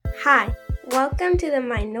Hi, welcome to the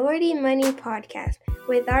Minority Money Podcast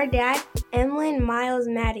with our dad, Emlyn Miles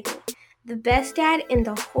Mattingly, the best dad in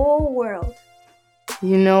the whole world.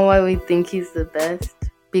 You know why we think he's the best?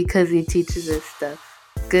 Because he teaches us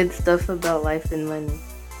stuff. Good stuff about life and money.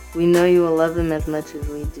 We know you will love him as much as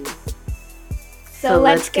we do. So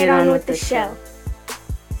let's get on with the show.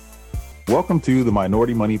 Welcome to the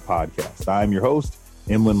Minority Money Podcast. I'm your host,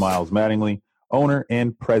 Emlyn Miles Mattingly, owner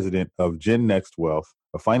and president of Gen Next Wealth,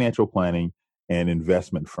 a financial planning and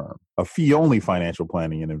investment firm, a fee-only financial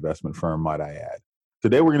planning and investment firm, might I add.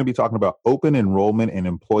 Today, we're going to be talking about open enrollment and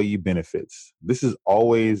employee benefits. This is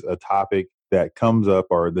always a topic that comes up,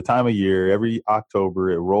 or the time of year, every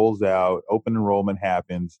October, it rolls out, open enrollment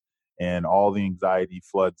happens, and all the anxiety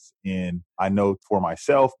floods in. I know for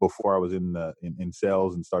myself, before I was in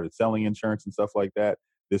sales and started selling insurance and stuff like that,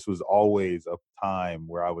 this was always a time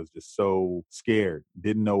where I was just so scared,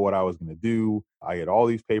 didn't know what I was going to do. I get all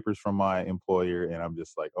these papers from my employer, and I'm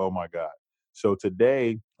just like, oh my God. So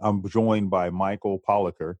today, I'm joined by Michael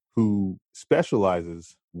Poliker, who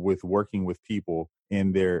specializes with working with people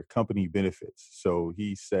in their company benefits. So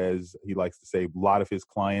he says he likes to say a lot of his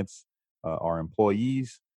clients are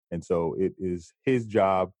employees. And so it is his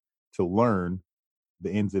job to learn the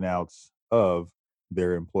ins and outs of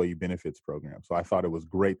their employee benefits program. So I thought it was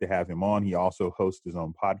great to have him on. He also hosts his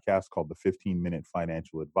own podcast called the 15-Minute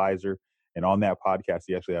Financial Advisor. And on that podcast,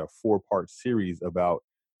 he actually had a 4-part series about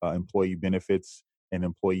employee benefits and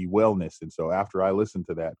employee wellness. And so after I listened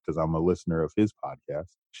to that, because I'm a listener of his podcast,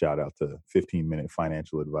 shout out to 15-Minute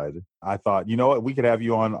Financial Advisor, I thought, you know what, we could have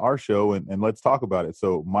you on our show and let's talk about it.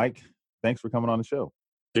 So Mike, thanks for coming on the show.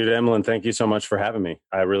 Dude, Emlyn, thank you so much for having me.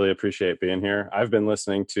 I really appreciate being here. I've been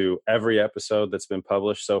listening to every episode that's been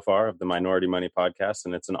published so far of the Minority Money Podcast,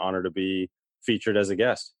 and it's an honor to be featured as a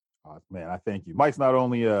guest. Man, I thank you. Mike's not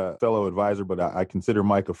only a fellow advisor, but I consider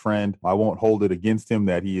Mike a friend. I won't hold it against him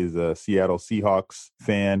that he is a Seattle Seahawks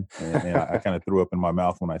fan. And I kind of threw up in my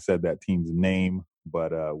mouth when I said that team's name,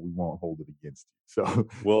 but we won't hold it against you. So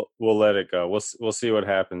we'll let it go. We'll see what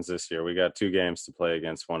happens this year. We got 2 games to play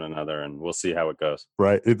against one another, and we'll see how it goes.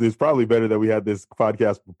 Right. It's probably better that we had this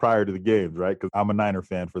podcast prior to the games, right? Because I'm a Niner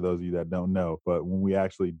fan, for those of you that don't know. But when we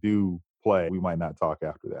actually do play, we might not talk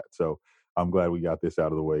after that. So I'm glad we got this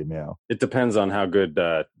out of the way now. It depends on how good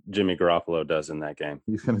Jimmy Garoppolo does in that game.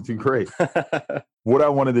 He's going to do great. What I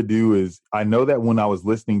wanted to do is, I know that when I was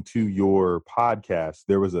listening to your podcast,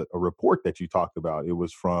 there was a report that you talked about. It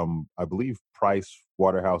was from, I believe,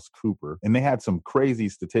 PricewaterhouseCoopers, and they had some crazy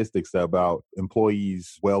statistics about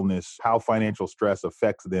employees' wellness, how financial stress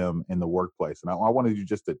affects them in the workplace. And I wanted you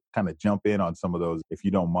just to kind of jump in on some of those, if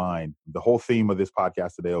you don't mind. The whole theme of this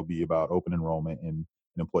podcast today will be about open enrollment and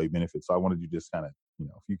employee benefits. So I wanted you to just kind of,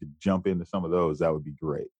 if you could jump into some of those, that would be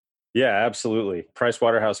great. Yeah, absolutely.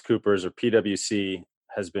 PricewaterhouseCoopers, or PwC,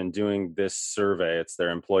 has been doing this survey. It's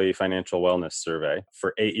their employee financial wellness survey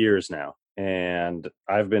for 8 years now. And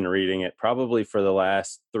I've been reading it probably for the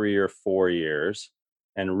last 3 or 4 years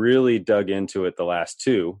and really dug into it the last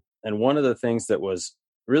 2. And one of the things that was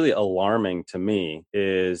really alarming to me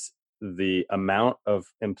is the amount of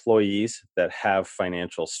employees that have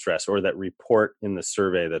financial stress, or that report in the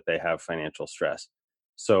survey that they have financial stress.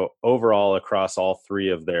 So overall, across all 3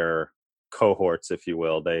 of their cohorts, if you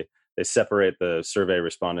will, they separate the survey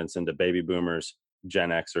respondents into baby boomers, Gen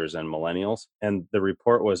Xers, and millennials. And the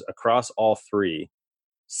report was, across all 3,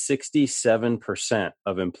 67%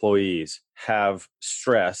 of employees have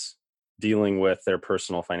stress dealing with their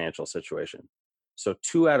personal financial situation. So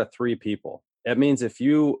 2 out of 3 people. That means if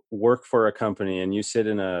you work for a company and you sit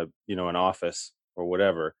in an office or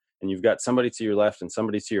whatever, and you've got somebody to your left and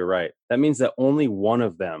somebody to your right, that means that only one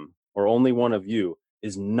of them, or only one of you,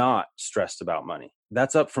 is not stressed about money.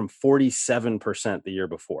 That's up from 47% the year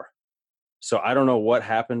before. So I don't know what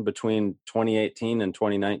happened between 2018 and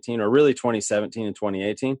 2019, or really 2017 and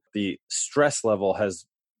 2018. The stress level has,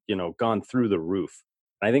 gone through the roof.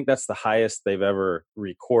 I think that's the highest they've ever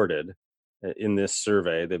recorded in this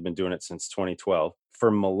survey. They've been doing it since 2012.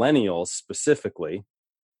 For millennials specifically,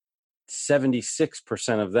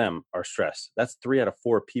 76% of them are stressed. That's 3 out of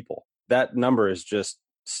 4 people. That number is just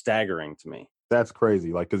staggering to me. That's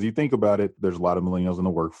crazy. Because you think about it, there's a lot of millennials in the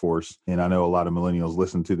workforce, and I know a lot of millennials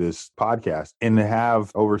listen to this podcast, and to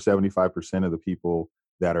have over 75% of the people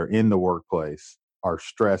that are in the workplace are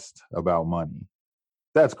stressed about money.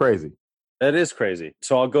 That's crazy. That is crazy.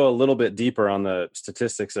 So I'll go a little bit deeper on the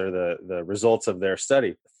statistics, or the results of their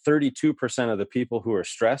study. 32% of the people who are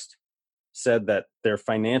stressed said that their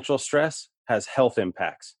financial stress has health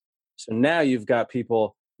impacts. So now you've got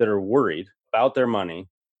people that are worried about their money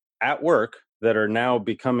at work that are now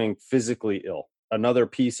becoming physically ill. another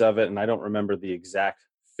piece of it, and I don't remember the exact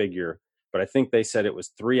figure, but I think they said it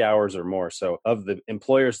was 3 hours or more. So of the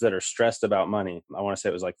employers that are stressed about money, I want to say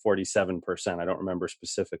it was like 47%. I don't remember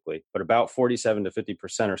specifically, but about 47 to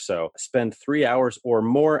 50% or so spend 3 hours or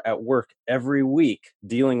more at work every week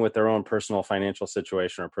dealing with their own personal financial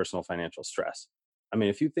situation or personal financial stress. I mean,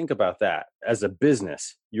 if you think about that as a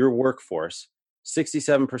business, your workforce,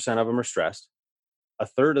 67% of them are stressed. A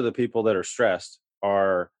third of the people that are stressed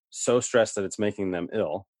are so stressed that it's making them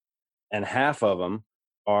ill. And half of them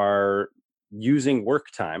are using work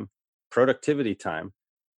time, productivity time,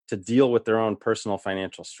 to deal with their own personal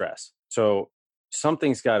financial stress. So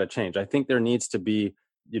something's got to change. I think there needs to be,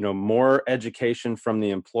 more education from the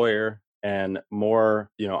employer and more,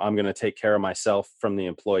 I'm going to take care of myself from the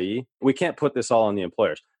employee. We can't put this all on the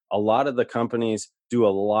employers. A lot of the companies do a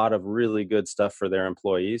lot of really good stuff for their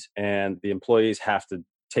employees, and the employees have to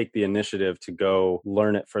take the initiative to go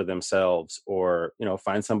learn it for themselves, or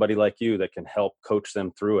find somebody like you that can help coach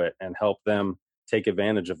them through it and help them take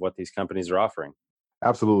advantage of what these companies are offering.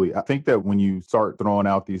 Absolutely. I think that when you start throwing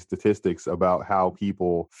out these statistics about how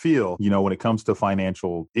people feel, when it comes to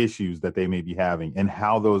financial issues that they may be having and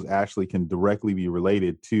how those actually can directly be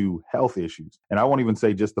related to health issues. And I won't even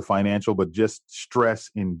say just the financial, but just stress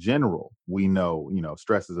in general. We know,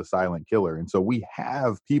 stress is a silent killer. And so we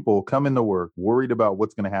have people come into work worried about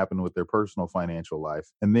what's going to happen with their personal financial life.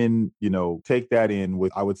 And then, take that in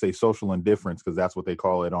with, I would say, social indifference, because that's what they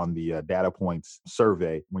call it on the data points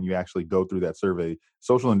survey. When you actually go through that survey,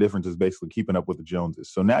 social indifference is basically keeping up with the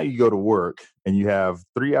Joneses. So now you go to work and you have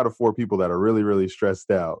 3 out of 4 people that are really, really stressed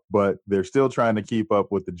out, but they're still trying to keep up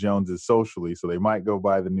with the Joneses socially. So they might go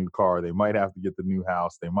buy the new car. They might have to get the new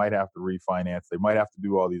house. They might have to refinance. They might have to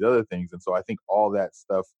do all these other things. And so I think all that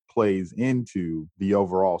stuff plays into the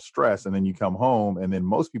overall stress. And then you come home, and then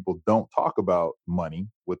most people don't talk about money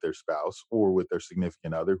with their spouse or with their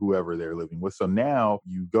significant other, whoever they're living with. So now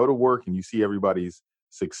you go to work and you see everybody's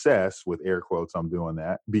success, with air quotes, I'm doing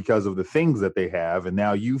that, because of the things that they have. And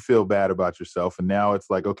now you feel bad about yourself. And now it's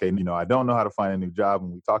like, okay, I don't know how to find a new job.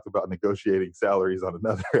 And we talked about negotiating salaries on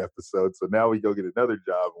another episode. So now we go get another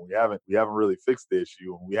job, and we haven't really fixed the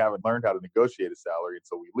issue, and we haven't learned how to negotiate a salary. And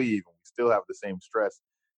so we leave, and we still have the same stress.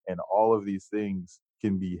 And all of these things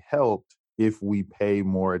can be helped if we pay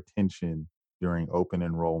more attention during open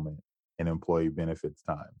enrollment and employee benefits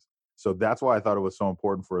times. So that's why I thought it was so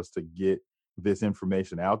important for us to get this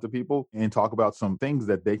information out to people and talk about some things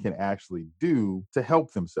that they can actually do to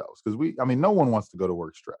help themselves. Because no one wants to go to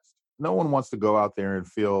work stressed. No one wants to go out there and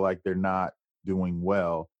feel like they're not doing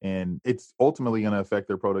well, and it's ultimately going to affect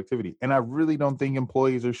their productivity. And I really don't think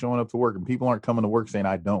employees are showing up to work, and people aren't coming to work saying,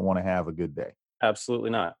 I don't want to have a good day. Absolutely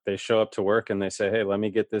not. They show up to work and they say, hey, let me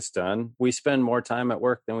get this done. We spend more time at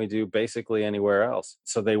work than we do basically anywhere else.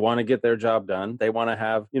 So they want to get their job done. They want to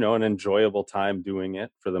have, an enjoyable time doing it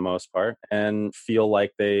for the most part, and feel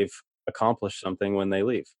like they've accomplished something when they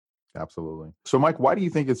leave. Absolutely. So, Mike, why do you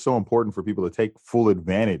think it's so important for people to take full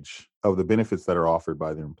advantage of the benefits that are offered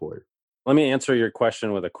by their employer? Let me answer your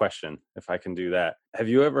question with a question, if I can do that. Have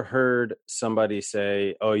you ever heard somebody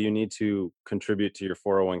say, oh, you need to contribute to your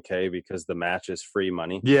 401k because the match is free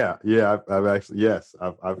money? Yeah. I've actually, yes,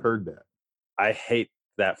 I've heard that. I hate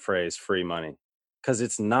that phrase, free money, because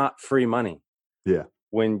it's not free money. Yeah.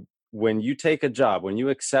 When you take a job, when you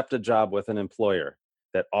accept a job with an employer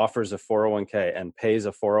that offers a 401k and pays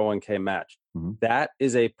a 401k match, that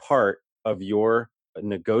is a part of your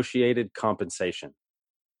negotiated compensation.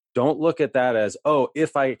 Don't look at that as, oh,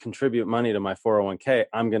 if I contribute money to my 401k,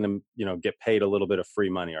 I'm going to, get paid a little bit of free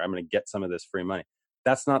money, or I'm going to get some of this free money.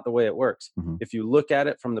 That's not the way it works. If you look at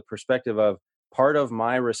it from the perspective of part of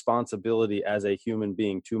my responsibility as a human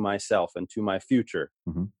being to myself and to my future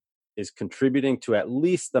is contributing to at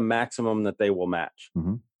least the maximum that they will match.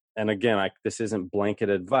 And again, this isn't blanket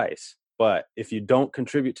advice, but if you don't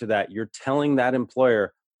contribute to that, you're telling that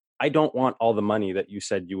employer, I don't want all the money that you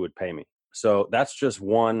said you would pay me. So that's just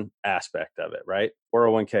one aspect of it, right?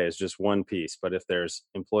 401k is just one piece. But if there's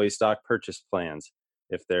employee stock purchase plans,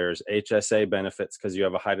 if there's HSA benefits because you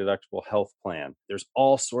have a high deductible health plan, there's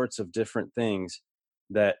all sorts of different things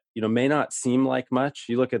that, may not seem like much.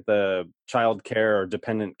 You look at the child care or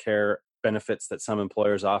dependent care benefits that some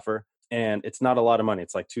employers offer, and it's not a lot of money.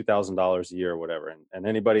 It's like $2,000 a year or whatever. And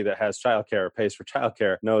anybody that has childcare or pays for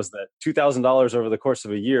childcare knows that $2,000 over the course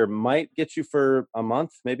of a year might get you for a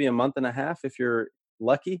month, maybe a month and a half if you're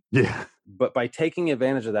lucky. Yeah. But by taking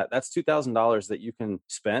advantage of that, that's $2,000 that you can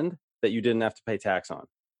spend that you didn't have to pay tax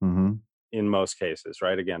on in most cases,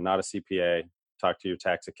 right? Again, not a CPA. Talk to your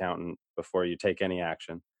tax accountant before you take any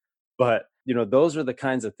action. But, those are the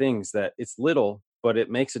kinds of things that it's little, but it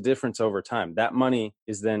makes a difference over time. That money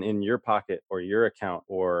is then in your pocket or your account,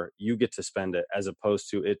 or you get to spend it, as opposed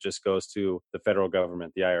to it just goes to the federal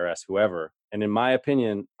government, the IRS, whoever. And in my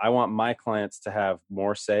opinion, I want my clients to have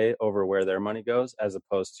more say over where their money goes, as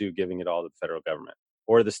opposed to giving it all to the federal government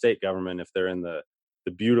or the state government if they're in the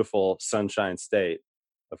beautiful Sunshine State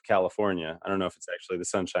of California. I don't know if it's actually the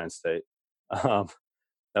Sunshine State.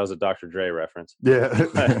 That was a Dr. Dre reference. Yeah.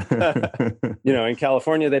 In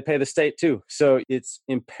California, they pay the state too. So it's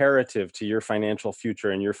imperative to your financial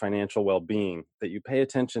future and your financial well-being that you pay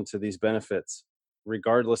attention to these benefits,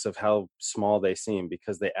 regardless of how small they seem,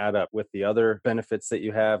 because they add up with the other benefits that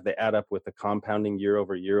you have. They add up with the compounding year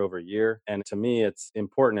over year over year. And to me, it's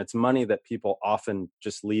important. It's money that people often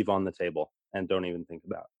just leave on the table and don't even think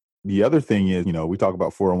about. The other thing is, we talk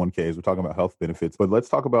about 401ks, we're talking about health benefits, but let's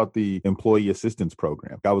talk about the employee assistance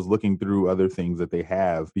program. I was looking through other things that they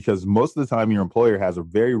have, because most of the time your employer has a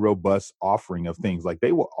very robust offering of things. Like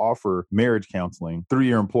they will offer marriage counseling through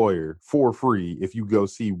your employer for free if you go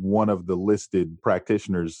see one of the listed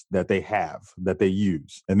practitioners that they have, that they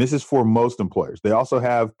use. And this is for most employers. They also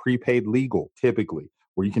have prepaid legal, typically,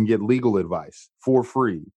 where you can get legal advice for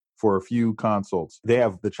free for a few consults. They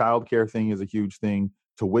have the childcare thing is a huge thing.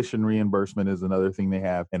 Tuition reimbursement is another thing they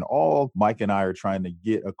have. And all Mike and I are trying to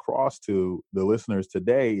get across to the listeners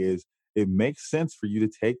today is it makes sense for you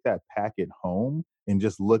to take that packet home and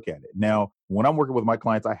just look at it. Now, when I'm working with my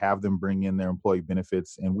clients, I have them bring in their employee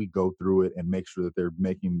benefits and we go through it and make sure that they're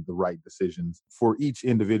making the right decisions for each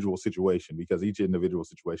individual situation, because each individual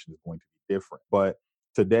situation is going to be different. But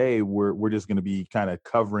today, we're just going to be kind of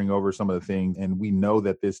covering over some of the things, and we know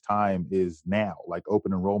that this time is now, like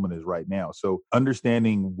open enrollment is right now. So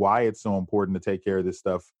understanding why it's so important to take care of this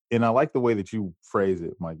stuff. And I like the way that you phrase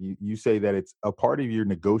it, Mike. You say that it's a part of your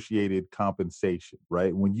negotiated compensation,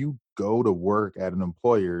 right? When you go to work at an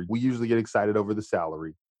employer, we usually get excited over the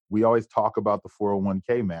salary. We always talk about the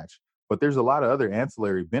 401k match. But there's a lot of other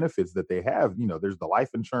ancillary benefits that they have. There's the life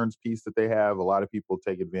insurance piece that they have. A lot of people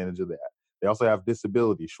take advantage of that. They also have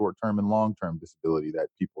disability, short-term and long-term disability that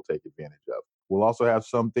people take advantage of. We'll also have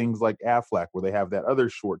some things like AFLAC, where they have that other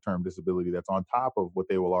short-term disability that's on top of what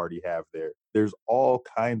they will already have there. There's all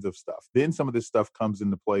kinds of stuff. Then some of this stuff comes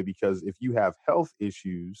into play because if you have health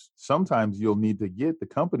issues, sometimes you'll need to get the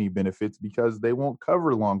company benefits because they won't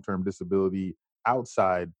cover long-term disability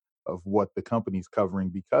outside of what the company's covering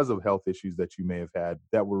because of health issues that you may have had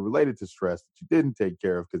that were related to stress that you didn't take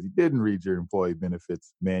care of because you didn't read your employee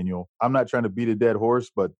benefits manual. I'm not trying to beat a dead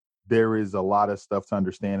horse, but there is a lot of stuff to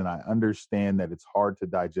understand, and I understand that it's hard to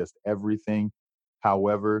digest everything.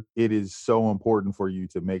 However, it is so important for you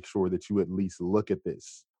to make sure that you at least look at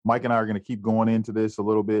this. Mike and I are going to keep going into this a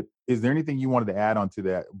little bit. Is there anything you wanted to add on to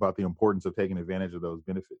that about the importance of taking advantage of those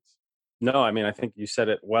benefits? No, I mean, I think you said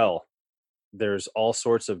it well. There's all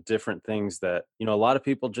sorts of different things that, a lot of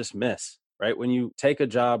people just miss, right? When you take a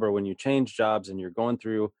job or when you change jobs and you're going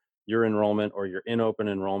through your enrollment or you're in open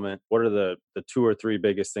enrollment, what are the 2 or 3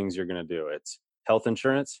 biggest things you're going to do? It's health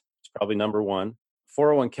insurance. It's probably number 1.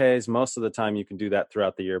 401ks, most of the time you can do that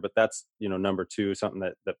throughout the year, but that's, number 2, something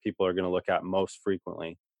that people are going to look at most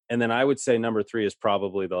frequently. And then I would say number 3 is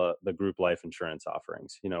probably the group life insurance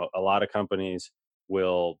offerings. A lot of companies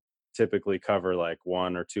will typically cover like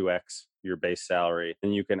 1 or 2x your base salary,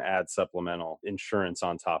 and you can add supplemental insurance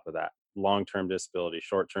on top of that. Long-term disability,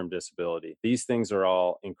 short-term disability. These things are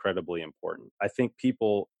all incredibly important. I think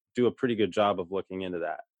people do a pretty good job of looking into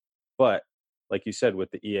that. But like you said,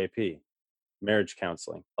 with the EAP, marriage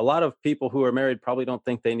counseling, a lot of people who are married probably don't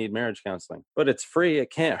think they need marriage counseling, but it's free.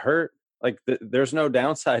 It can't hurt. Like there's no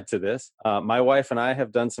downside to this. My wife and I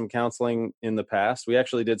have done some counseling in the past. We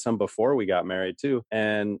actually did some before we got married too.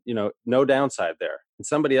 And, no downside there. And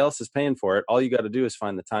somebody else is paying for it. All you got to do is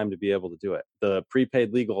find the time to be able to do it. The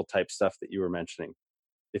prepaid legal type stuff that you were mentioning.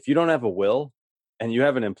 If you don't have a will and you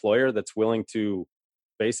have an employer that's willing to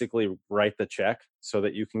basically write the check so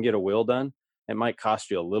that you can get a will done, it might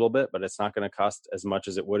cost you a little bit, but it's not going to cost as much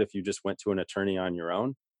as it would if you just went to an attorney on your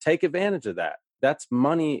own. Take advantage of that. That's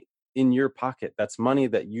money in your pocket. That's money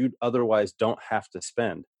that you otherwise don't have to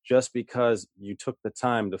spend just because you took the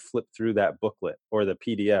time to flip through that booklet or the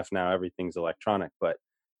PDF. Now everything's electronic, but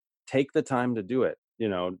take the time to do it.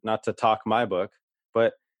 Not to talk my book,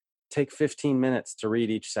 but take 15 minutes to read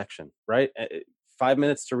each section, right? 5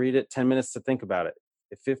 minutes to read it, 10 minutes to think about it.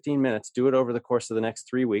 15 minutes, do it over the course of the next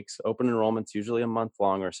 3 weeks. Open enrollment's usually a month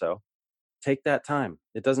long or so. Take that time.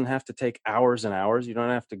 It doesn't have to take hours and hours. You don't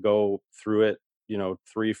have to go through it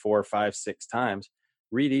 3, 4, 5, 6 times.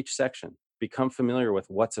 Read each section, become familiar with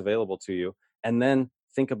what's available to you, and then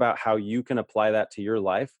think about how you can apply that to your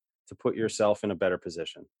life to put yourself in a better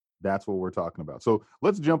position. That's what we're talking about. So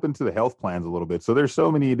let's jump into the health plans a little bit. So there's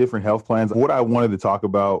so many different health plans. What I wanted to talk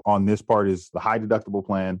about on this part is the high deductible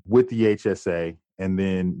plan with the HSA, and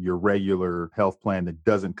then your regular health plan that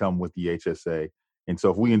doesn't come with the HSA. And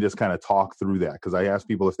so if we can just kind of talk through that, because I ask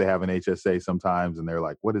people if they have an HSA sometimes and they're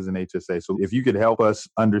like, what is an HSA? So if you could help us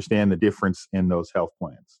understand the difference in those health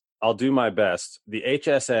plans. I'll do my best. The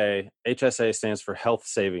HSA stands for Health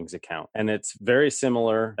Savings Account, and it's very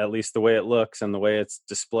similar, at least the way it looks and the way it's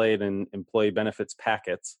displayed in employee benefits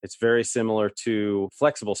packets. It's very similar to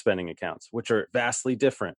flexible spending accounts, which are vastly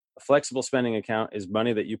different. A flexible spending account is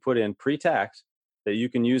money that you put in pre-tax that you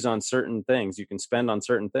can use on certain things, you can spend on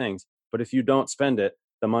certain things, but if you don't spend it,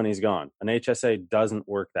 the money's gone. An HSA doesn't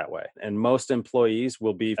work that way. And most employees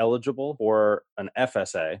will be eligible for an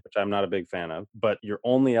FSA, which I'm not a big fan of, but you're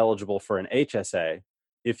only eligible for an HSA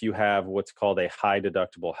if you have what's called a high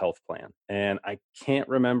deductible health plan. And I can't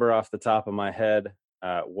remember off the top of my head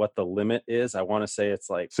what the limit is. I want to say it's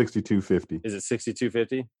like $6,250. Is it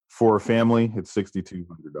 $6,250? For a family, it's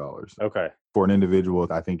 $6,200. Okay. For an individual,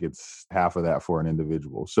 I think it's half of that for an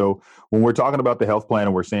individual. So when we're talking about the health plan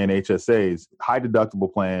and we're saying HSAs, high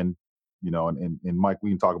deductible plan, and Mike, we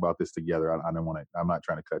can talk about this together. I'm not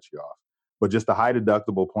trying to cut you off, but just the high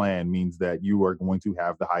deductible plan means that you are going to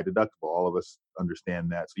have the high deductible. All of us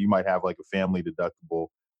understand that. So you might have like a family deductible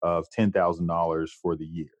of $10,000 for the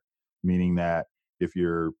year, meaning that if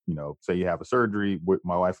you're, say you have a surgery,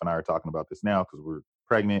 my wife and I are talking about this now because we're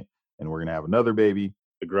pregnant and we're going to have another baby.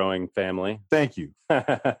 The growing family. Thank you.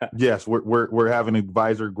 Yes, we're having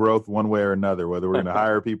advisor growth one way or another, whether we're going to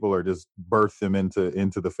hire people or just birth them into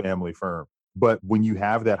the family firm. But when you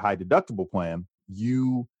have that high deductible plan,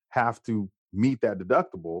 you have to meet that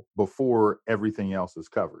deductible before everything else is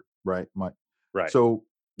covered, right, Mike? Right. So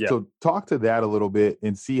talk to that a little bit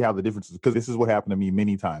and see how the difference is, because this is what happened to me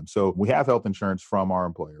many times. So we have health insurance from our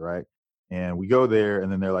employer, right? And we go there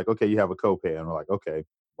and then they're like, okay, you have a copay. And we're like, okay,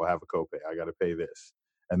 we'll have a copay. I got to pay this.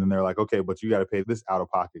 And then they're like, okay, but you got to pay this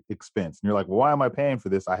out-of-pocket expense. And you're like, well, why am I paying for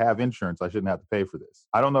this? I have insurance. I shouldn't have to pay for this.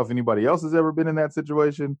 I don't know if anybody else has ever been in that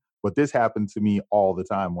situation, but this happened to me all the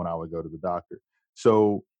time when I would go to the doctor.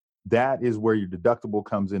 So that is where your deductible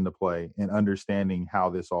comes into play and understanding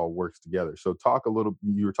how this all works together. So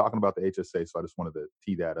you were talking about the HSA, so I just wanted to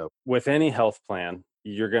tee that up. With any health plan,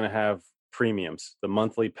 you're going to have premiums, the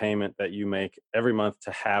monthly payment that you make every month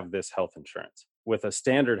to have this health insurance. With a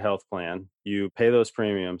standard health plan, you pay those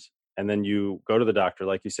premiums and then you go to the doctor.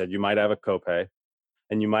 Like you said, you might have a copay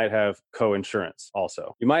and you might have co-insurance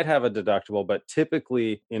also. You might have a deductible, but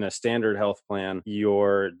typically in a standard health plan,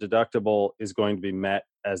 your deductible is going to be met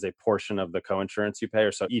as a portion of the co-insurance you pay.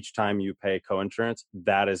 Or so each time you pay co-insurance,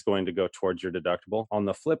 that is going to go towards your deductible. On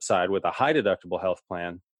the flip side, with a high deductible health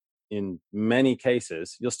plan, in many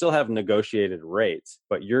cases, you'll still have negotiated rates,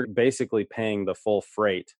 but you're basically paying the full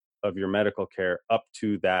freight of your medical care up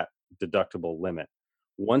to that deductible limit.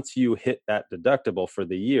 Once you hit that deductible for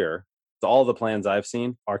the year, all the plans I've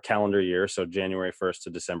seen are calendar year, so January 1st to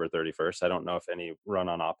December 31st. I don't know if any run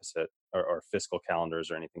on opposite or fiscal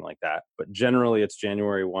calendars or anything like that, but generally it's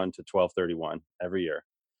January 1 to 12/31 every year.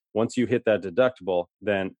 Once you hit that deductible,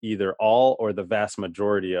 then either all or the vast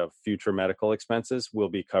majority of future medical expenses will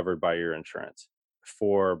be covered by your insurance.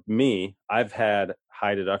 For me, I've had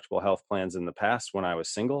high deductible health plans in the past when I was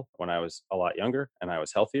single, when I was a lot younger and I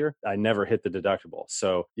was healthier. I never hit the deductible.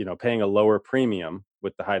 So, paying a lower premium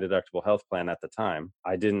with the high deductible health plan at the time,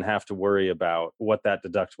 I didn't have to worry about what that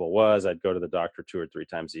deductible was. I'd go to the doctor 2 or 3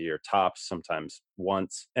 times a year, tops, sometimes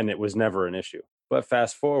once, and it was never an issue. But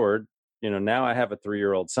fast forward, now I have a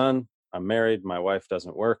 3-year-old son. I'm married. My wife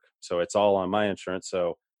doesn't work. So it's all on my insurance.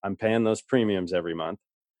 So I'm paying those premiums every month.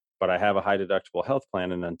 But I have a high deductible health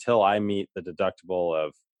plan. And until I meet the deductible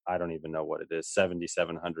of, I don't even know what it is,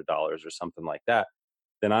 $7,700 or something like that,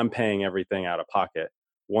 then I'm paying everything out of pocket.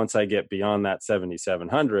 Once I get beyond that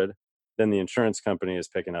 $7,700, then the insurance company is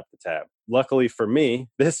picking up the tab. Luckily for me,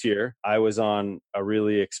 this year, I was on a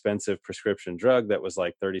really expensive prescription drug that was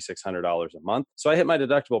like $3,600 a month. So I hit my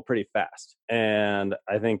deductible pretty fast. And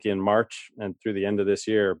I think in March and through the end of this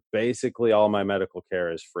year, basically all my medical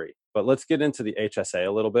care is free. But let's get into the HSA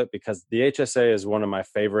a little bit, because the HSA is one of my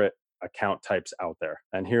favorite account types out there.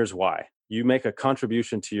 And here's why. You make a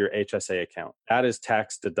contribution to your HSA account. That is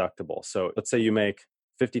tax deductible. So let's say you make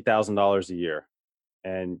 $50,000 a year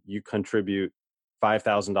and you contribute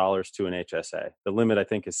 $5,000 to an HSA. The limit, I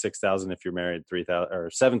think, is $6,000 if you're married, $3,000 or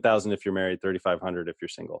 $7,000 if you're married, $3,500 if you're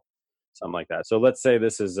single, something like that. So let's say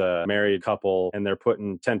this is a married couple and they're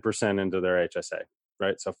putting 10% into their HSA,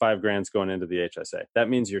 right? So $5,000 going into the HSA. That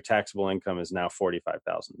means your taxable income is now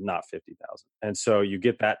 $45,000, not $50,000. And so you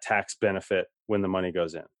get that tax benefit when the money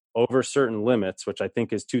goes in. over certain limits, which I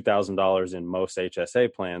think is $2,000 in most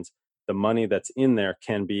HSA plans, the money that's in there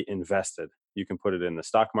can be invested. You can put it in the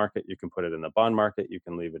stock market, you can put it in the bond market, you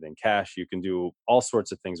can leave it in cash, you can do all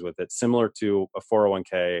sorts of things with it, similar to a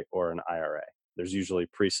 401k or an IRA. There's usually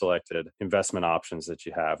pre-selected investment options that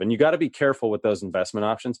you have. And you got to be careful with those investment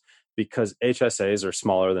options because HSAs are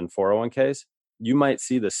smaller than 401ks. You might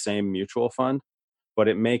see the same mutual fund, but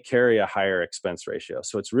it may carry a higher expense ratio.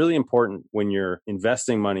 So it's really important when you're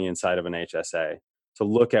investing money inside of an HSA to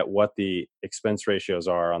look at what the expense ratios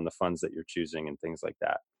are on the funds that you're choosing and things like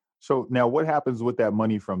that. So now what happens with that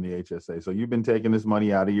money from the HSA? So you've been taking this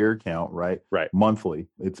money out of your account, right? Right. Monthly.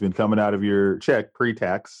 It's been coming out of your check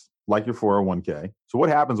pre-tax, like your 401k. So what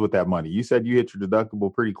happens with that money? You said you hit your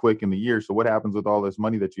deductible pretty quick in the year. So what happens with all this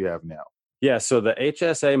money that you have now? Yeah. So the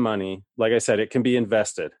HSA money, like I said, it can be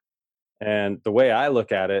invested. And the way I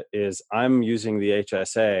look at it is I'm using the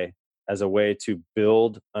HSA as a way to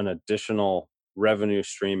build an additional revenue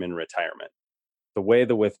stream in retirement. The way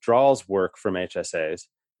the withdrawals work from HSAs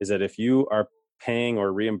is that if you are paying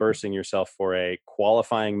or reimbursing yourself for a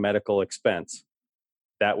qualifying medical expense,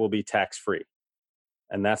 that will be tax-free.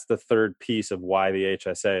 And that's the third piece of why the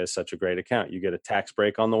HSA is such a great account. You get a tax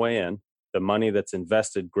break on the way in. The money that's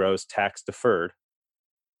invested grows tax deferred.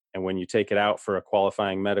 And when you take it out for a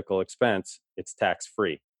qualifying medical expense, it's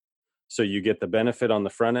tax-free. So you get the benefit on the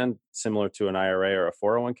front end, similar to an IRA or a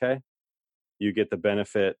 401k. You get the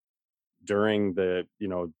benefit during the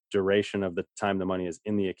duration of the time the money is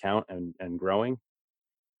in the account and growing.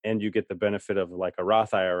 And you get the benefit of like a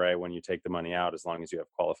Roth IRA when you take the money out, as long as you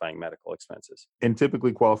have qualifying medical expenses. And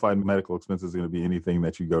typically qualifying medical expenses is going to be anything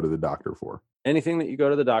that you go to the doctor for. Anything that you go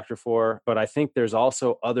to the doctor for. But I think there's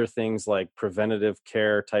also other things like preventative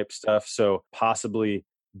care type stuff. So possibly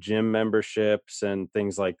gym memberships and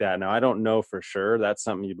things like that. Now, I don't know for sure. That's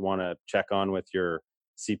something you'd want to check on with your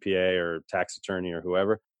CPA or tax attorney or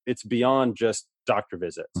whoever. It's beyond just doctor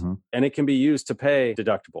visits. Mm-hmm. And it can be used to pay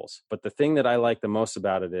deductibles. But the thing that I like the most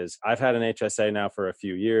about it is I've had an HSA now for a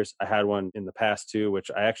few years. I had one in the past too, which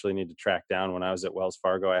I actually need to track down. When I was at Wells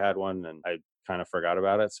Fargo, I had one and I kind of forgot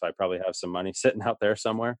about it. So I probably have some money sitting out there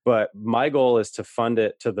somewhere. But my goal is to fund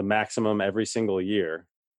it to the maximum every single year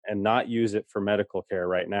and not use it for medical care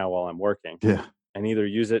right now while I'm working. Yeah. And either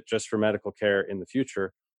use it just for medical care in the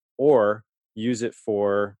future or use it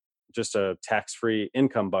for just a tax-free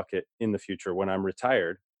income bucket in the future when I'm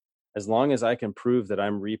retired. As long as I can prove that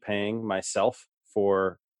I'm repaying myself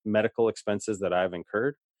for medical expenses that I've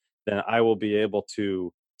incurred, then I will be able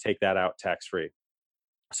to take that out tax-free.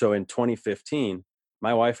 So in 2015,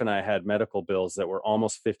 my wife and I had medical bills that were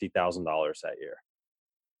almost $50,000 that year.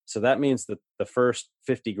 So that means that the first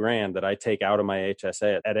 50 grand that I take out of my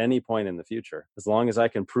HSA at any point in the future, as long as I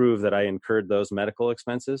can prove that I incurred those medical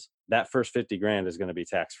expenses, that first 50 grand is going to be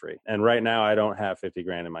tax-free. And right now I don't have 50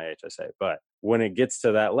 grand in my HSA, but when it gets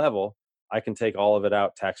to that level, I can take all of it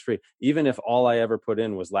out tax-free. Even if all I ever put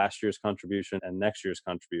in was last year's contribution and next year's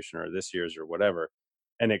contribution or this year's or whatever,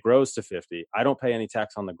 and it grows to 50, I don't pay any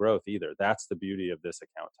tax on the growth either. That's the beauty of this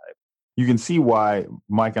account type. You can see why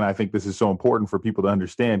Mike and I think this is so important for people to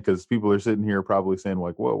understand, because people are sitting here probably saying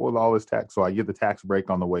like, well, all this tax. So I get the tax break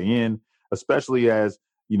on the way in, especially as,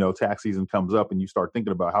 tax season comes up and you start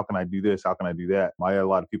thinking about how can I do this? How can I do that? I have a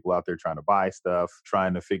lot of people out there trying to buy stuff,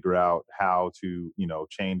 trying to figure out how to,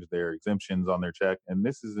 change their exemptions on their check. And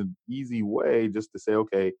this is an easy way just to say,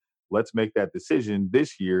 okay, let's make that decision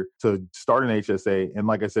this year to start an HSA. And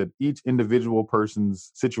like I said, each individual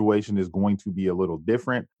person's situation is going to be a little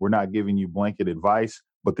different. We're not giving you blanket advice,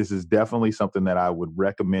 but this is definitely something that I would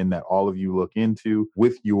recommend that all of you look into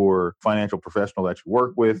with your financial professional that you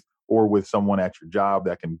work with or with someone at your job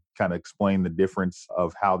that can kind of explain the difference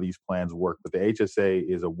of how these plans work. But the HSA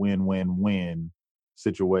is a win-win-win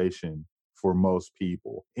situation for most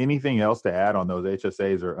people. Anything else to add on those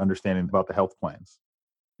HSAs or understanding about the health plans?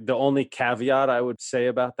 The only caveat I would say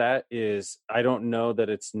about that is I don't know that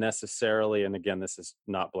it's necessarily, and again, this is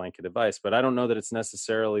not blanket advice, but I don't know that it's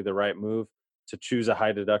necessarily the right move to choose a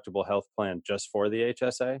high deductible health plan just for the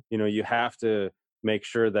HSA. You have to make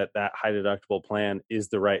sure that that high deductible plan is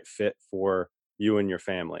the right fit for you and your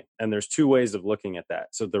family. And there's two ways of looking at that.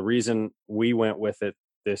 So the reason we went with it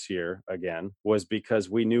this year again was because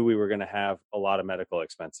we knew we were going to have a lot of medical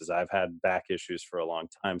expenses. I've had back issues for a long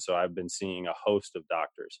time, so I've been seeing a host of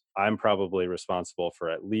doctors. I'm probably responsible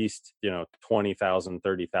for at least $20,000,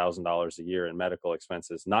 $30,000 a year in medical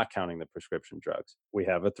expenses, not counting the prescription drugs. We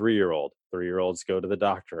have a 3-year-old. 3-year-olds go to the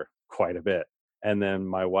doctor quite a bit. And then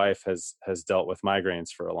my wife has dealt with migraines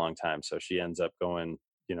for a long time, so she ends up going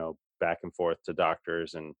back and forth to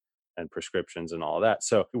doctors and and prescriptions and all of that.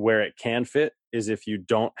 So where it can fit is if you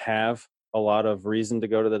don't have a lot of reason to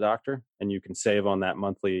go to the doctor and you can save on that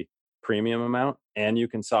monthly premium amount and you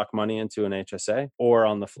can sock money into an HSA. Or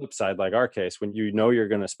on the flip side, like our case, when you know you're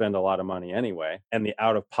going to spend a lot of money anyway and the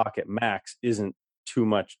out-of-pocket max isn't too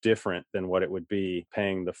much different than what it would be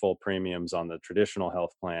paying the full premiums on the traditional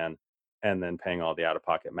health plan and then paying all the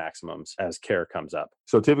out-of-pocket maximums as care comes up.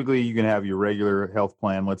 So typically you can have your regular health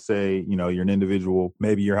plan. Let's say, you're an individual,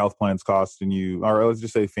 maybe your health plan's costing you, or let's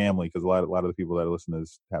just say family, because a lot of the people that listen to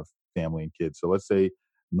this have family and kids. So let's say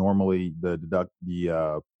normally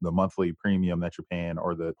the monthly premium that you're paying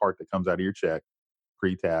or the part that comes out of your check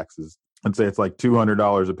pre-tax is, let's say it's like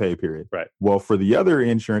 $200 a pay period. Right. Well, for the other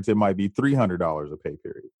insurance, it might be $300 a pay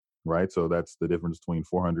period. Right. So that's the difference between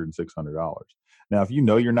 $400 and $600. Now, if you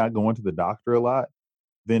know you're not going to the doctor a lot,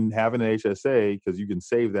 then having an HSA, because you can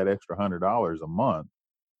save that extra $100 a month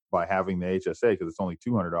by having the HSA, because it's only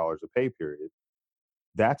 $200 a pay period.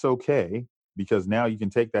 That's okay, because now you can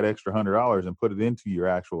take that extra $100 and put it into your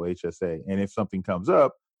actual HSA. And if something comes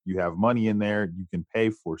up, you have money in there, you can pay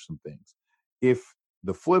for some things. If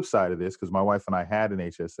the flip side of this, because my wife and I had an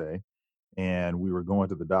HSA and we were going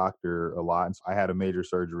to the doctor a lot. And so I had a major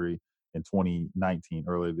surgery in 2019,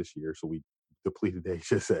 earlier this year. So we depleted the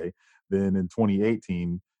HSA. Then in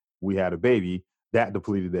 2018, we had a baby that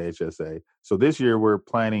depleted the HSA. So this year we're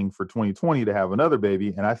planning for 2020 to have another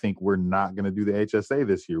baby. And I think we're not going to do the HSA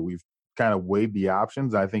this year. We've kind of weighed the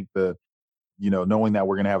options. I think knowing that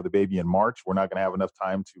we're going to have the baby in March, we're not going to have enough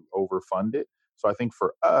time to overfund it. So I think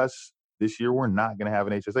for us this year, we're not going to have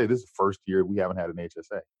an HSA. This is the first year we haven't had an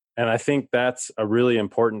HSA. And I think that's a really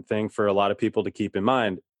important thing for a lot of people to keep in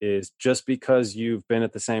mind is just because you've been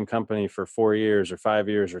at the same company for 4 years or 5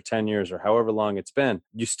 years or 10 years or however long it's been,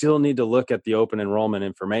 you still need to look at the open enrollment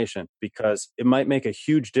information because it might make a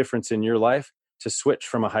huge difference in your life to switch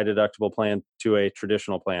from a high deductible plan to a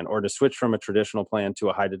traditional plan or to switch from a traditional plan to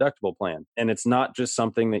a high deductible plan. And it's not just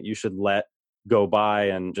something that you should let go by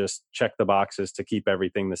and just check the boxes to keep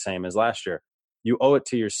everything the same as last year. You owe it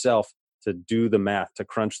to yourself to do the math, to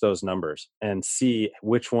crunch those numbers and see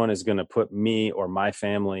which one is going to put me or my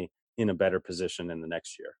family in a better position in the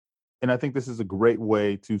next year. And I think this is a great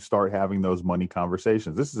way to start having those money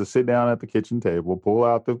conversations. This is a sit down at the kitchen table, pull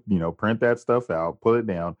out print that stuff out, put it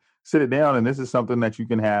down, sit it down. And this is something that you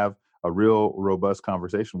can have a real robust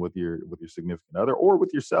conversation with your significant other or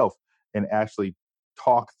with yourself and actually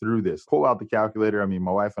talk through this. Pull out the calculator. I mean,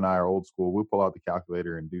 my wife and I are old school. We pull out the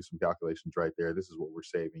calculator and do some calculations right there. This is what we're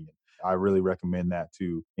saving. And I really recommend that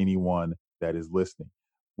to anyone that is listening.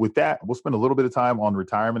 With that, we'll spend a little bit of time on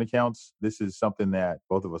retirement accounts. This is something that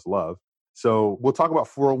both of us love. So we'll talk about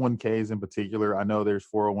 401ks in particular. I know there's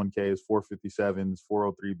 401ks, 457s,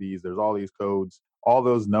 403bs. There's all these codes. All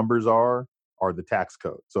those numbers are the tax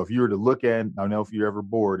code. So if you were to look at, I know if you're ever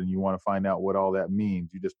bored and you want to find out what all that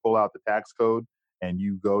means, you just pull out the tax code and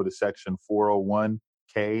you go to section 401k,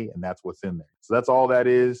 and that's what's in there. So that's all that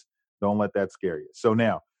is. Don't let that scare you. So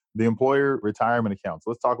now, the employer retirement accounts.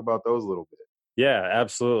 Let's talk about those a little bit. Yeah,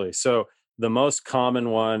 absolutely. So the most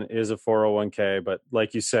common one is a 401k, but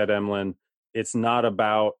like you said, Emlyn, it's not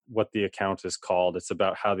about what the account is called. It's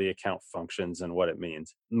about how the account functions and what it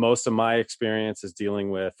means. Most of my experience is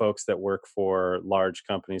dealing with folks that work for large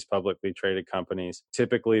companies, publicly traded companies.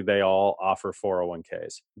 Typically, they all offer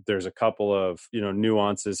 401ks. There's a couple of,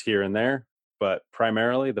 nuances here and there, but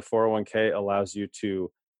primarily the 401k allows you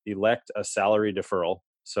to elect a salary deferral.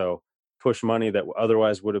 So push money that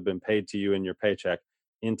otherwise would have been paid to you in your paycheck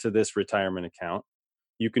into this retirement account.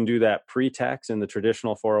 You can do that pre-tax in the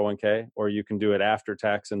traditional 401k, or you can do it after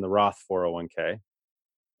tax in the Roth 401k.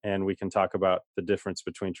 And we can talk about the difference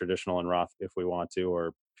between traditional and Roth if we want to,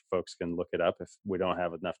 or folks can look it up if we don't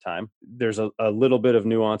have enough time. There's a little bit of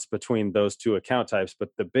nuance between those two account types, but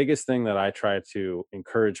the biggest thing that I try to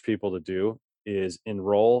encourage people to do is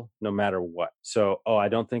enroll no matter what. So, I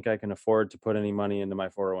don't think I can afford to put any money into my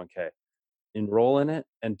 401k. Enroll in it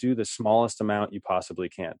and do the smallest amount you possibly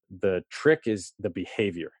can. The trick is the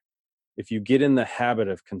behavior. If you get in the habit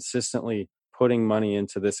of consistently putting money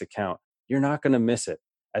into this account, you're not going to miss it.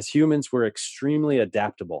 As humans, we're extremely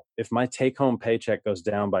adaptable. If my take-home paycheck goes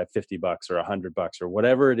down by $50 or $100 or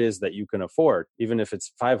whatever it is that you can afford, even if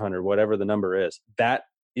it's $500, whatever the number is, that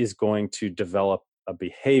is going to develop a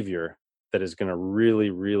behavior that is going to really,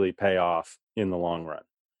 really pay off in the long run.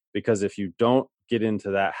 Because if you don't get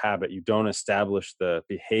into that habit, you don't establish the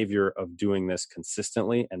behavior of doing this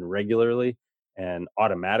consistently and regularly and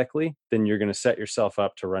automatically, then you're going to set yourself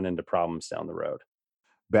up to run into problems down the road.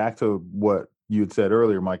 Back to what you had said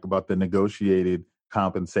earlier, Mike, about the negotiated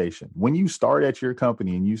compensation. When you start at your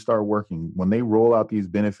company and you start working, when they roll out these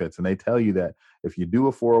benefits and they tell you that if you do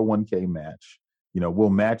a 401k match, we'll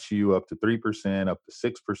match you up to 3%, up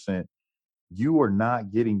to 6%. You are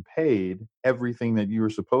not getting paid everything that you were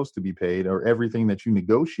supposed to be paid or everything that you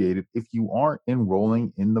negotiated if you aren't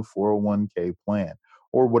enrolling in the 401k plan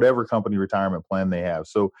or whatever company retirement plan they have.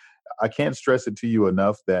 So I can't stress it to you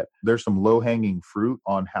enough that there's some low-hanging fruit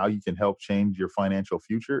on how you can help change your financial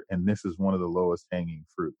future. And this is one of the lowest hanging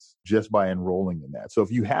fruits just by enrolling in that. So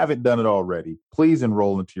if you haven't done it already, please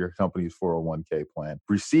enroll into your company's 401k plan.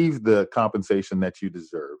 Receive the compensation that you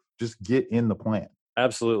deserve. Just get in the plan.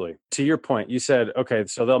 Absolutely. To your point, you said, okay,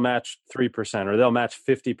 so they'll match 3% or they'll match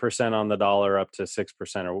 50% on the dollar up to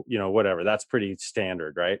 6% or, whatever. That's pretty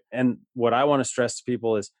standard, right? And what I want to stress to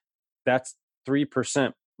people is that's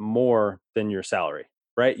 3% more than your salary,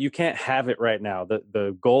 right? You can't have it right now.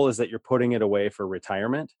 The goal is that you're putting it away for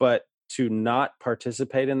retirement, but to not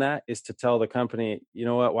participate in that is to tell the company, you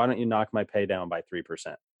know what, why don't you knock my pay down by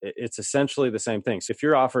 3%? It's essentially the same thing. So if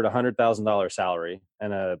you're offered a $100,000 salary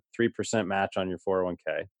and a 3% match on your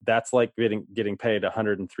 401k, that's like getting paid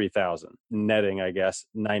 $103,000, netting, I guess,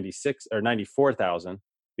 96 or 94,000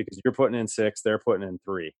 because you're putting in 6, they're putting in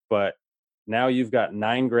 3. But now you've got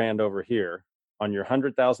 $9,000 over here on your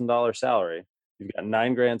 $100,000 salary. You've got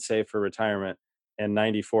 $9,000 saved for retirement and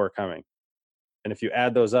 94 coming. And if you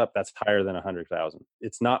add those up, that's higher than 100,000.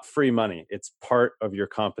 It's not free money. It's part of your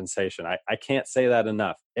compensation. I can't say that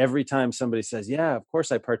enough. Every time somebody says, yeah, of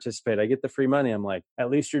course I participate, I get the free money. I'm like, at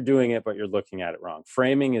least you're doing it, but you're looking at it wrong.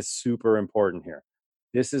 Framing is super important here.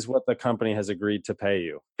 This is what the company has agreed to pay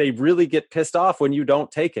you. They really get pissed off when you don't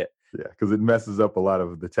take it. Yeah, because it messes up a lot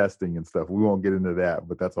of the testing and stuff. We won't get into that,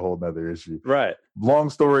 but that's a whole nother issue. Right. Long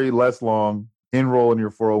story, less long. Enroll in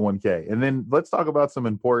your 401k. And then let's talk about some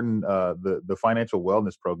important, the financial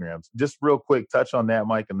wellness programs. Just real quick, touch on that,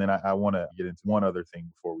 Mike. And then I want to get into one other thing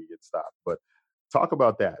before we get stopped. But talk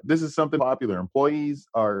about that. This is something popular. Employees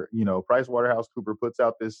are, PricewaterhouseCoopers puts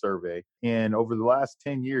out this survey. And over the last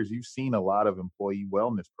 10 years, you've seen a lot of employee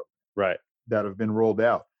wellness programs that have been rolled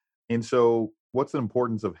out. And so what's the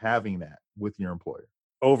importance of having that with your employer?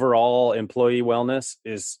 Overall, employee wellness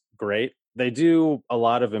is great. They do a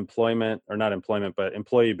lot of employee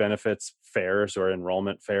benefits fairs or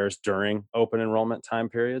enrollment fairs during open enrollment time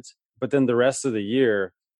periods. But then the rest of the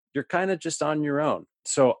year, you're kind of just on your own.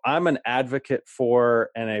 So I'm an advocate for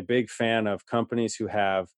and a big fan of companies who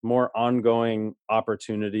have more ongoing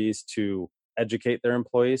opportunities to educate their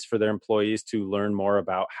employees, for their employees to learn more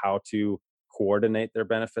about how to coordinate their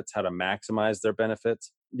benefits, how to maximize their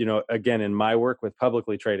benefits. Again, in my work with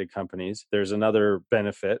publicly traded companies, there's another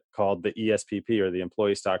benefit called the ESPP or the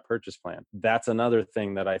Employee Stock Purchase Plan. That's another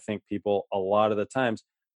thing that I think people a lot of the times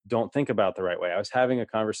don't think about the right way. I was having a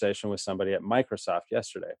conversation with somebody at Microsoft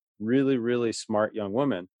yesterday, really, really smart young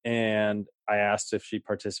woman. And I asked if she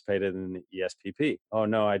participated in the ESPP. Oh,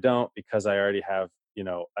 no, I don't, because I already have,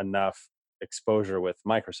 enough exposure with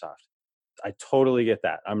Microsoft. I totally get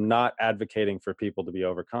that. I'm not advocating for people to be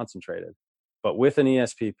over-concentrated. But with an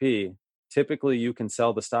ESPP, typically you can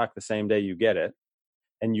sell the stock the same day you get it,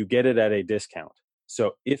 and you get it at a discount.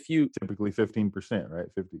 So if you... Typically 15%, right?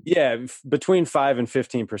 50. Yeah, between 5 and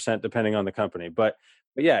 15%, depending on the company. But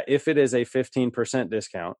yeah, if it is a 15%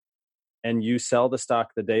 discount, and you sell the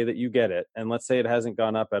stock the day that you get it, and let's say it hasn't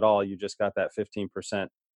gone up at all, you just got that 15%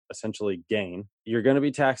 essentially gain, you're going to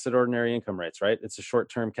be taxed at ordinary income rates, right? It's a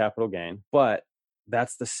short-term capital gain, but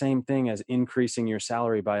that's the same thing as increasing your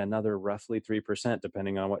salary by another roughly 3%,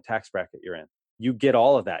 depending on what tax bracket you're in. You get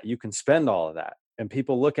all of that. You can spend all of that. And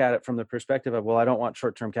people look at it from the perspective of, well, I don't want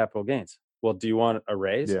short-term capital gains. Well, do you want a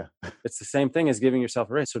raise? Yeah. It's the same thing as giving yourself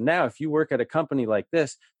a raise. So now if you work at a company like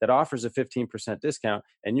this that offers a 15% discount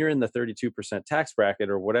and you're in the 32% tax bracket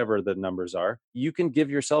or whatever the numbers are, you can give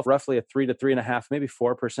yourself roughly a 3 to 3.5, maybe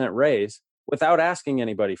 4% raise without asking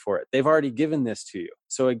anybody for it. They've already given this to you.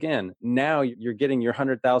 So again, now you're getting your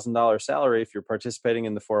 $100,000 salary. If you're participating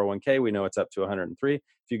in the 401k, we know it's up to 103. If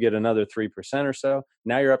you get another 3% or so,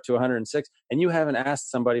 now you're up to 106, and you haven't asked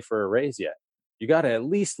somebody for a raise yet. You got to at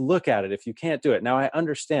least look at it if you can't do it. Now, I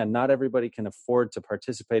understand not everybody can afford to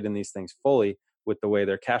participate in these things fully with the way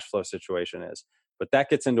their cash flow situation is, but that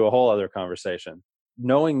gets into a whole other conversation.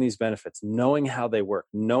 Knowing these benefits, knowing how they work,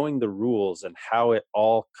 knowing the rules and how it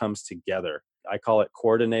all comes together. I call it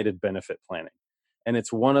coordinated benefit planning. And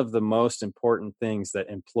it's one of the most important things that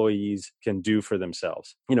employees can do for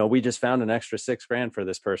themselves. We just found an extra $6,000 for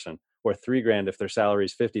this person, or $3,000 if their salary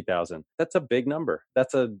is $50,000. That's a big number.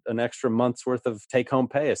 That's an extra month's worth of take-home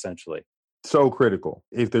pay, essentially. So critical.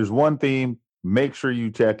 If there's one theme, make sure you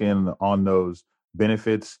check in on those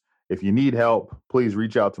benefits. If you need help, please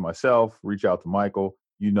reach out to myself, reach out to Michael.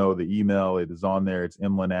 You know the email, it is on there. It's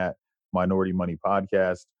Emlyn@Minority Money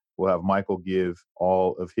Podcast. We'll have Michael give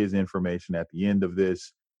all of his information at the end of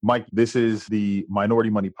this. Mike, this is the Minority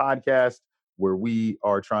Money Podcast, where we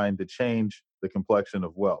are trying to change the complexion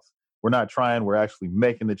of wealth. We're not trying, we're actually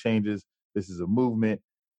making the changes. This is a movement.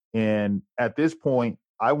 And at this point,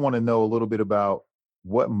 I want to know a little bit about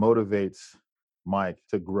what motivates Mike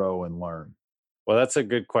to grow and learn. Well, that's a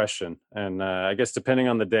good question. And I guess depending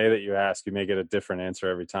on the day that you ask, you may get a different answer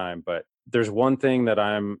every time. But there's one thing that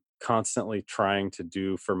I'm constantly trying to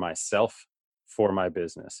do for myself, for my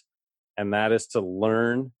business. And that is to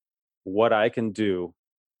learn what I can do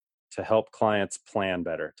to help clients plan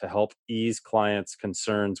better, to help ease clients'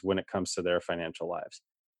 concerns when it comes to their financial lives.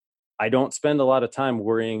 I don't spend a lot of time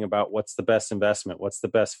worrying about what's the best investment, what's the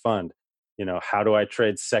best fund, how do I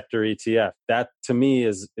trade sector ETF? That to me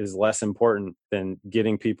is less important than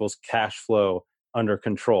getting people's cash flow under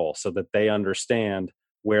control so that they understand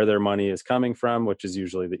where their money is coming from, which is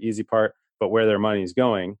usually the easy part, but where their money is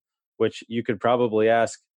going, which you could probably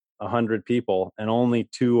ask 100 people and only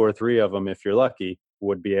 2 or 3 of them, if you're lucky,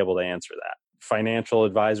 would be able to answer that. Financial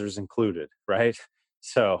advisors included, right?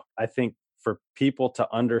 So I think for people to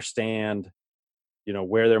understand,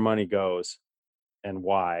 where their money goes and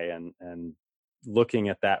why, and looking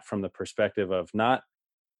at that from the perspective of not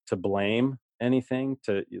to blame anything.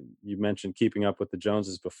 You mentioned keeping up with the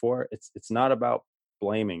Joneses before. It's not about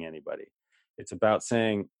blaming anybody. It's about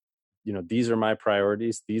saying, these are my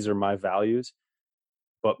priorities, these are my values,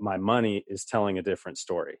 but my money is telling a different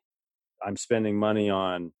story. I'm spending money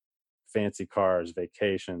on fancy cars,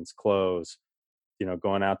 vacations, clothes,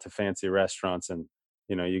 going out to fancy restaurants, and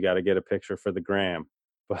you got to get a picture for the gram.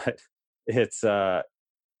 But it's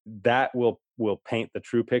that will paint the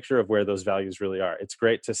true picture of where those values really are. It's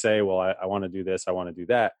great to say, well, I want to do this, I want to do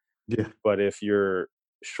that. Yeah. But if you're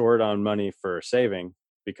short on money for saving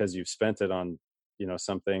because you've spent it on,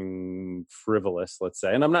 something frivolous, let's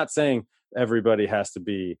say, and I'm not saying everybody has to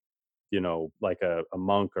be, like a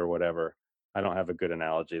monk or whatever. I don't have a good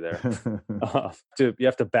analogy there. You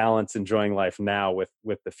have to balance enjoying life now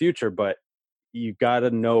with the future, but you got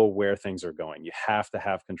to know where things are going. You have to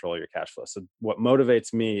have control of your cash flow. So what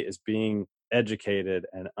motivates me is being educated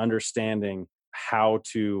and understanding how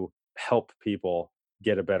to help people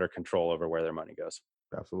get a better control over where their money goes.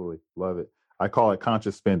 Absolutely. Love it. I call it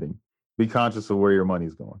conscious spending. Be conscious of where your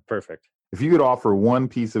money's going. Perfect. If you could offer one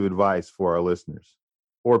piece of advice for our listeners,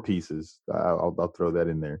 or pieces, I'll throw that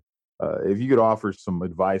in there. If you could offer some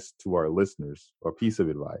advice to our listeners, or piece of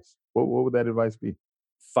advice, what would that advice be?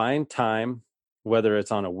 Find time, whether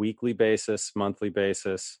it's on a weekly basis, monthly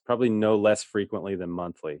basis, probably no less frequently than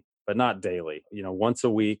monthly, but not daily. Once a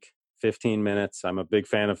week, 15 minutes. I'm a big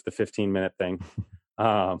fan of the 15-minute thing.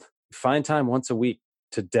 Find time once a week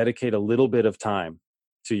to dedicate a little bit of time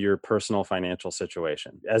to your personal financial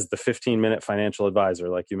situation. As the 15-minute financial advisor,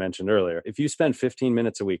 like you mentioned earlier, if you spend 15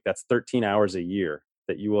 minutes a week, that's 13 hours a year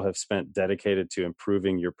that you will have spent dedicated to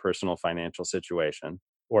improving your personal financial situation,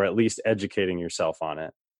 or at least educating yourself on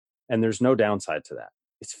it. And there's no downside to that.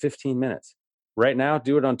 It's 15 minutes. Right now,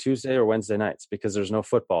 do it on Tuesday or Wednesday nights because there's no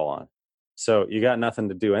football on. So you got nothing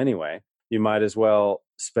to do anyway. You might as well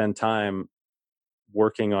spend time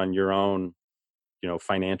working on your own,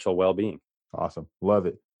 financial well-being. Awesome. Love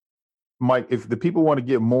it. Mike, if the people want to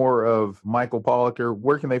get more of Michael Poliker,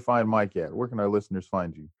 where can they find Mike at? Where can our listeners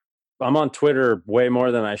find you? I'm on Twitter way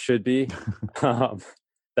more than I should be.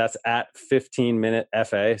 That's at 15-minute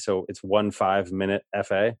FA. So it's 15-minute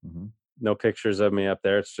FA. Mm-hmm. No pictures of me up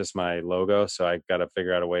there. It's just my logo. So I got to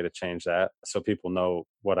figure out a way to change that so people know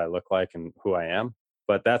what I look like and who I am.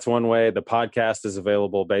 But that's one way. The podcast is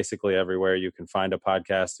available basically everywhere you can find a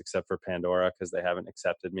podcast, except for Pandora, because they haven't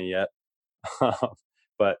accepted me yet.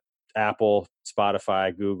 But Apple,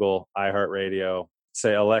 Spotify, Google, iHeartRadio.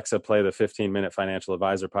 Say, Alexa, play the 15-minute financial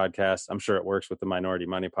advisor podcast. I'm sure it works with the Minority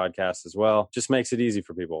Money podcast as well. Just makes it easy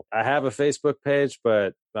for people. I have a Facebook page,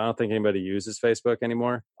 but I don't think anybody uses Facebook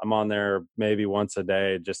anymore. I'm on there maybe once a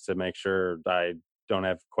day just to make sure I don't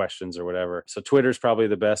have questions or whatever. So Twitter's probably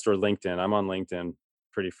the best, or LinkedIn. I'm on LinkedIn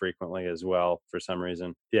pretty frequently as well for some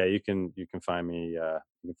reason. Yeah, you can find me.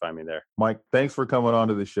 You can find me there. Mike, thanks for coming on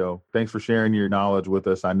to the show. Thanks for sharing your knowledge with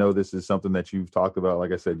us. I know this is something that you've talked about.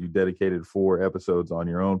 Like I said, you dedicated 4 episodes on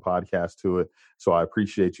your own podcast to it. So I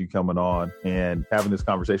appreciate you coming on and having this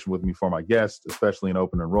conversation with me for my guests, especially in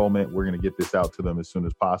open enrollment. We're going to get this out to them as soon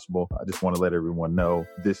as possible. I just want to let everyone know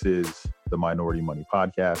this is the Minority Money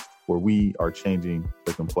Podcast, where we are changing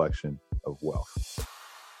the complexion of wealth.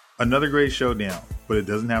 Another great showdown, but it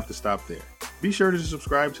doesn't have to stop there. Be sure to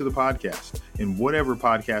subscribe to the podcast in whatever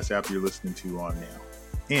podcast app you're listening to on now.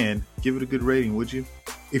 And give it a good rating, would you?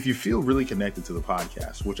 If you feel really connected to the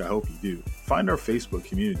podcast, which I hope you do, find our Facebook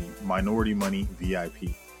community, Minority Money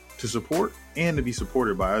VIP, to support and to be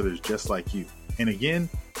supported by others just like you. And again,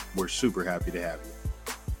 we're super happy to have you.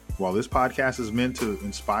 While this podcast is meant to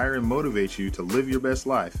inspire and motivate you to live your best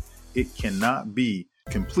life, it cannot be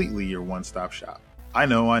completely your one-stop shop. I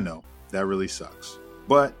know, that really sucks.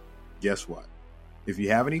 But guess what? If you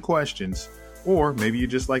have any questions, or maybe you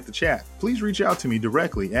just like to chat, please reach out to me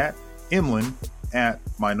directly at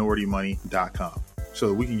emlyn@minoritymoney.com so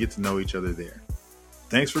that we can get to know each other there.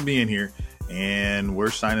 Thanks for being here, and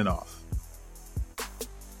we're signing off.